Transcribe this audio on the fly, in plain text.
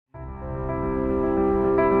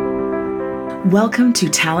Welcome to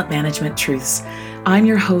Talent Management Truths. I'm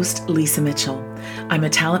your host, Lisa Mitchell. I'm a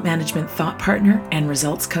talent management thought partner and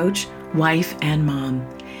results coach, wife, and mom.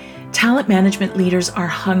 Talent management leaders are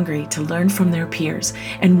hungry to learn from their peers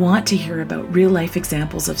and want to hear about real-life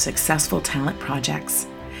examples of successful talent projects.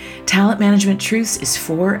 Talent Management Truths is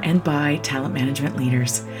for and by talent management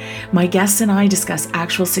leaders. My guests and I discuss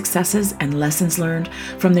actual successes and lessons learned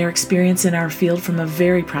from their experience in our field from a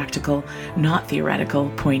very practical, not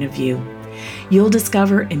theoretical point of view. You'll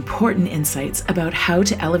discover important insights about how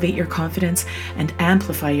to elevate your confidence and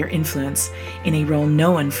amplify your influence in a role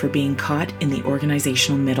known for being caught in the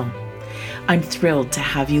organizational middle. I'm thrilled to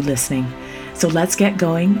have you listening. So let's get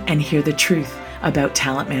going and hear the truth about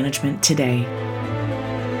talent management today.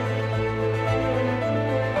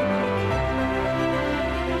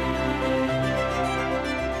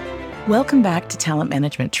 Welcome back to Talent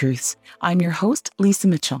Management Truths. I'm your host, Lisa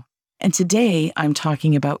Mitchell. And today I'm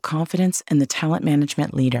talking about confidence in the talent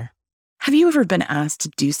management leader. Have you ever been asked to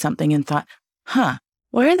do something and thought, why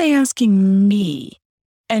are they asking me?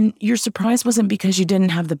 And your surprise wasn't because you didn't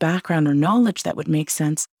have the background or knowledge that would make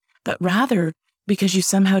sense, but rather because you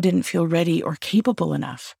somehow didn't feel ready or capable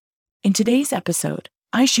enough. In today's episode,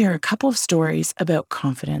 I share a couple of stories about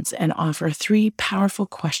confidence and offer 3 powerful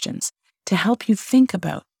questions to help you think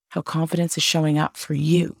about how confidence is showing up for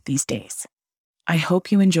you these days. I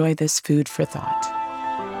hope you enjoy this food for thought.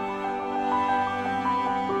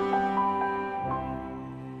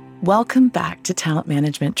 Welcome back to Talent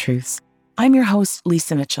Management Truths. I'm your host,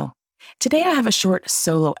 Lisa Mitchell. Today I have a short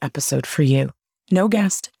solo episode for you. No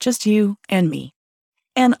guest, just you and me.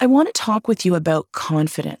 And I want to talk with you about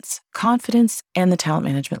confidence and the talent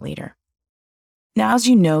management leader. Now, as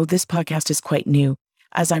you know, this podcast is quite new.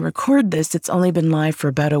 As I record this, it's only been live for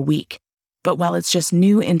about a week. But while it's just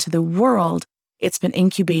new into the world, it's been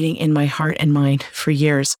incubating in my heart and mind for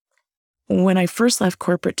years. When I first left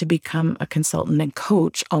corporate to become a consultant and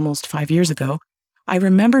coach almost 5 years ago, I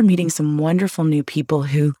remember meeting some wonderful new people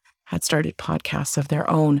who had started podcasts of their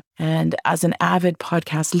own. And as an avid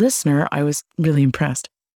podcast listener, I was really impressed.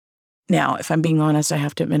 Now, if I'm being honest, I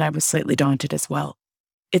have to admit I was slightly daunted as well.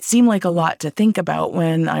 It seemed like a lot to think about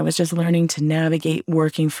when I was just learning to navigate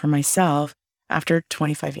working for myself after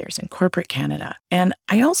 25 years in corporate Canada. And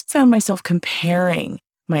I also found myself comparing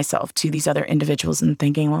myself to these other individuals and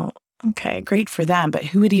thinking, well, okay, great for them, but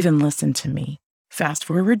who would even listen to me? Fast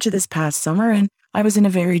forward to this past summer, and I was in a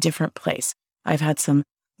very different place. I've had some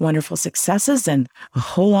wonderful successes and a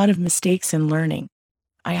whole lot of mistakes in learning.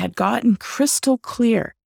 I had gotten crystal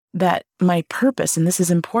clear that my purpose, and this is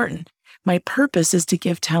important, my purpose is to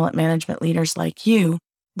give talent management leaders like you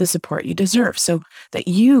the support you deserve so that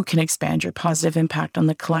you can expand your positive impact on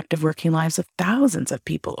the collective working lives of thousands of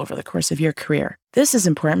people over the course of your career. This is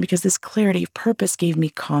important because this clarity of purpose gave me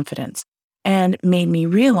confidence and made me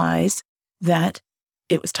realize that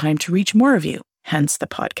it was time to reach more of you, hence the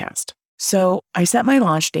podcast. So I set my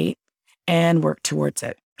launch date and worked towards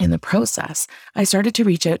it. In the process, I started to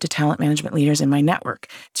reach out to talent management leaders in my network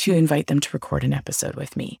to invite them to record an episode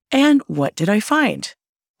with me. And what did I find?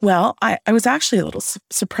 Well, I was actually a little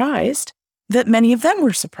surprised that many of them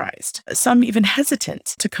were surprised, some even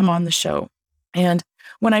hesitant to come on the show. And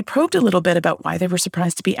when I probed a little bit about why they were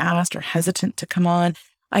surprised to be asked or hesitant to come on,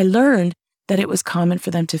 I learned that it was common for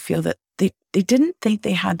them to feel that they didn't think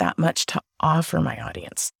they had that much to offer my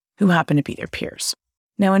audience, who happened to be their peers.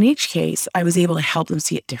 Now, in each case, I was able to help them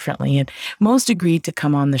see it differently, and most agreed to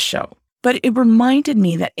come on the show. But it reminded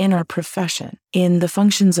me that in our profession, in the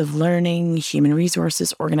functions of learning, human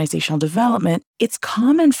resources, organizational development, it's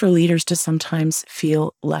common for leaders to sometimes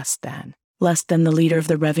feel less than the leader of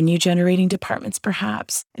the revenue generating departments,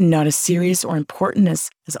 perhaps, and not as serious or important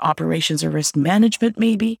as operations or risk management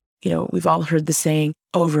maybe. You know, we've all heard the saying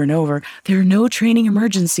over and over, there are no training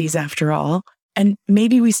emergencies after all. And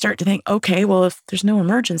maybe we start to think, okay, well, if there's no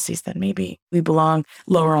emergencies, then maybe we belong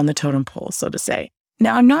lower on the totem pole, so to say.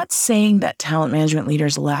 Now, I'm not saying that talent management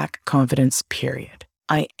leaders lack confidence, period.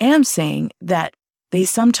 I am saying that they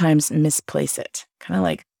sometimes misplace it, kind of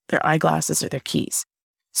like their eyeglasses or their keys.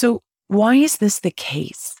 So why is this the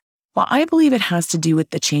case? Well, I believe it has to do with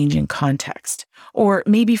the change in context. Or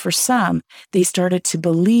maybe for some, they started to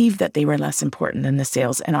believe that they were less important than the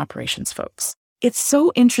sales and operations folks. It's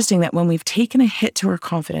so interesting that when we've taken a hit to our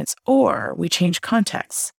confidence or we change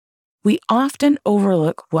contexts, we often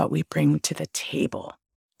overlook what we bring to the table.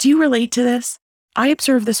 Do you relate to this? I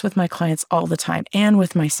observe this with my clients all the time and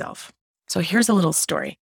with myself. So here's a little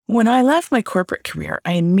story. When I left my corporate career,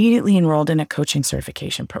 I immediately enrolled in a coaching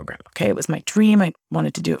certification program. Okay, it was my dream. I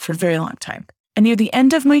wanted to do it for a very long time. And near the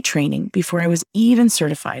end of my training, before I was even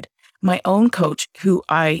certified, my own coach, who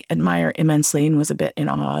I admire immensely and was a bit in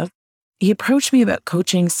awe of, he approached me about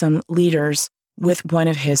coaching some leaders with one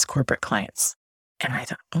of his corporate clients. And I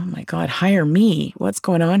thought, oh my God, hire me. What's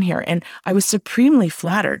going on here? And I was supremely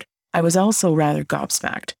flattered. I was also rather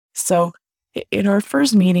gobsmacked. So in our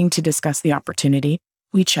first meeting to discuss the opportunity,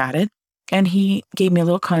 we chatted and he gave me a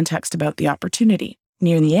little context about the opportunity.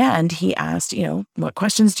 Near the end, he asked, what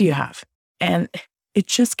questions do you have? And it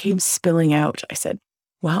just came spilling out. I said,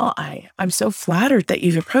 well, I'm so flattered that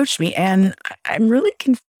you've approached me and I'm really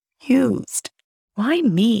confused. Why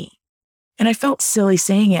me? And I felt silly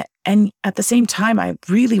saying it. And at the same time, I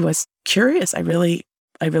really was curious. I really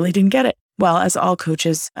didn't get it. Well, as all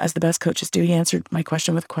coaches, as the best coaches do, he answered my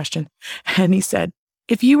question with a question. And he said,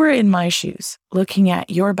 if you were in my shoes, looking at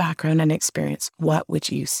your background and experience, what would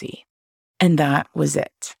you see? And that was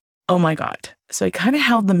it. Oh my God. So I kind of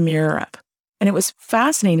held the mirror up. And it was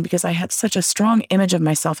fascinating because I had such a strong image of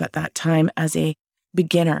myself at that time as a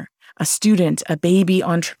beginner, a student, a baby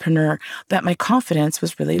entrepreneur, that my confidence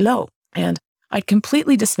was really low. And I'd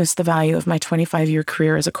completely dismissed the value of my 25-year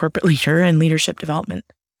career as a corporate leader and leadership development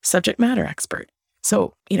subject matter expert.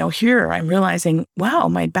 So, here I'm realizing, wow,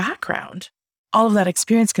 my background, all of that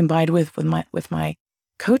experience combined with my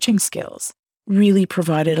coaching skills really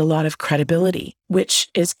provided a lot of credibility, which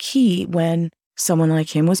is key when someone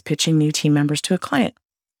like him was pitching new team members to a client.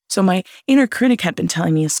 So my inner critic had been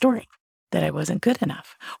telling me a story that I wasn't good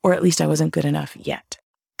enough, or at least I wasn't good enough yet.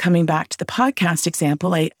 Coming back to the podcast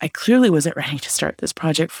example, I clearly wasn't ready to start this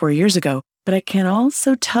project 4 years ago, but I can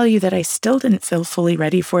also tell you that I still didn't feel fully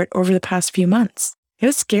ready for it over the past few months. It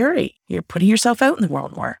was scary. You're putting yourself out in the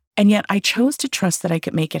world more. And yet I chose to trust that I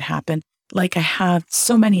could make it happen like I have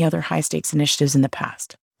so many other high stakes initiatives in the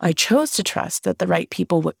past. I chose to trust that the right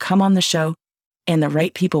people would come on the show and the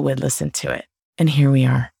right people would listen to it. And here we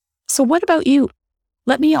are. So what about you?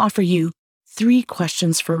 Let me offer you 3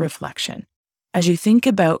 questions for reflection as you think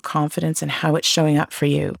about confidence and how it's showing up for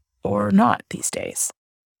you or not these days.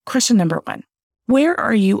 Question number 1, where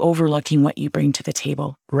are you overlooking what you bring to the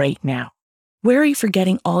table right now? Where are you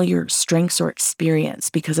forgetting all your strengths or experience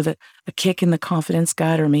because of a kick in the confidence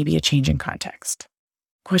gut or maybe a change in context?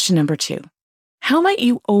 Question number 2, how might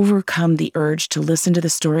you overcome the urge to listen to the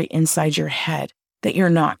story inside your head that you're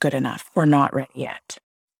not good enough or not ready yet?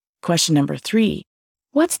 Question number 3,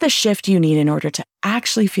 what's the shift you need in order to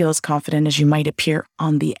actually feel as confident as you might appear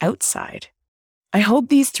on the outside? I hope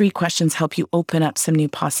these 3 questions help you open up some new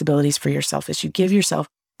possibilities for yourself as you give yourself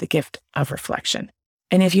the gift of reflection.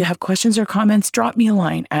 And if you have questions or comments, drop me a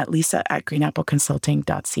line at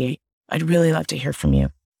lisa@greenappleconsulting.ca. I'd really love to hear from you.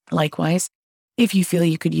 Likewise, if you feel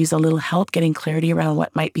you could use a little help getting clarity around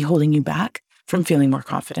what might be holding you back from feeling more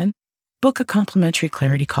confident, book a complimentary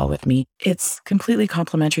clarity call with me. It's completely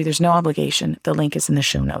complimentary. There's no obligation. The link is in the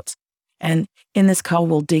show notes. And in this call,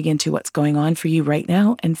 we'll dig into what's going on for you right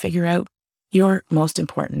now and figure out your most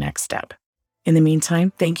important next step. In the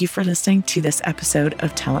meantime, thank you for listening to this episode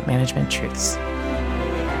of Talent Management Truths.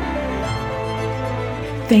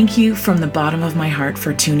 Thank you from the bottom of my heart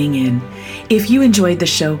for tuning in. If you enjoyed the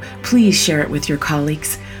show, please share it with your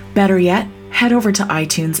colleagues. Better yet, head over to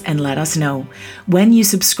iTunes and let us know. When you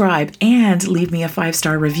subscribe and leave me a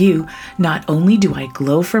 5-star review, not only do I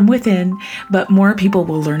glow from within, but more people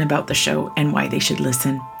will learn about the show and why they should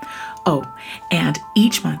listen. Oh, and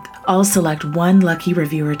each month, I'll select one lucky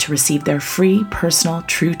reviewer to receive their free personal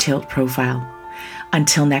True Tilt profile.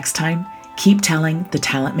 Until next time, keep telling the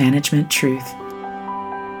talent management truth.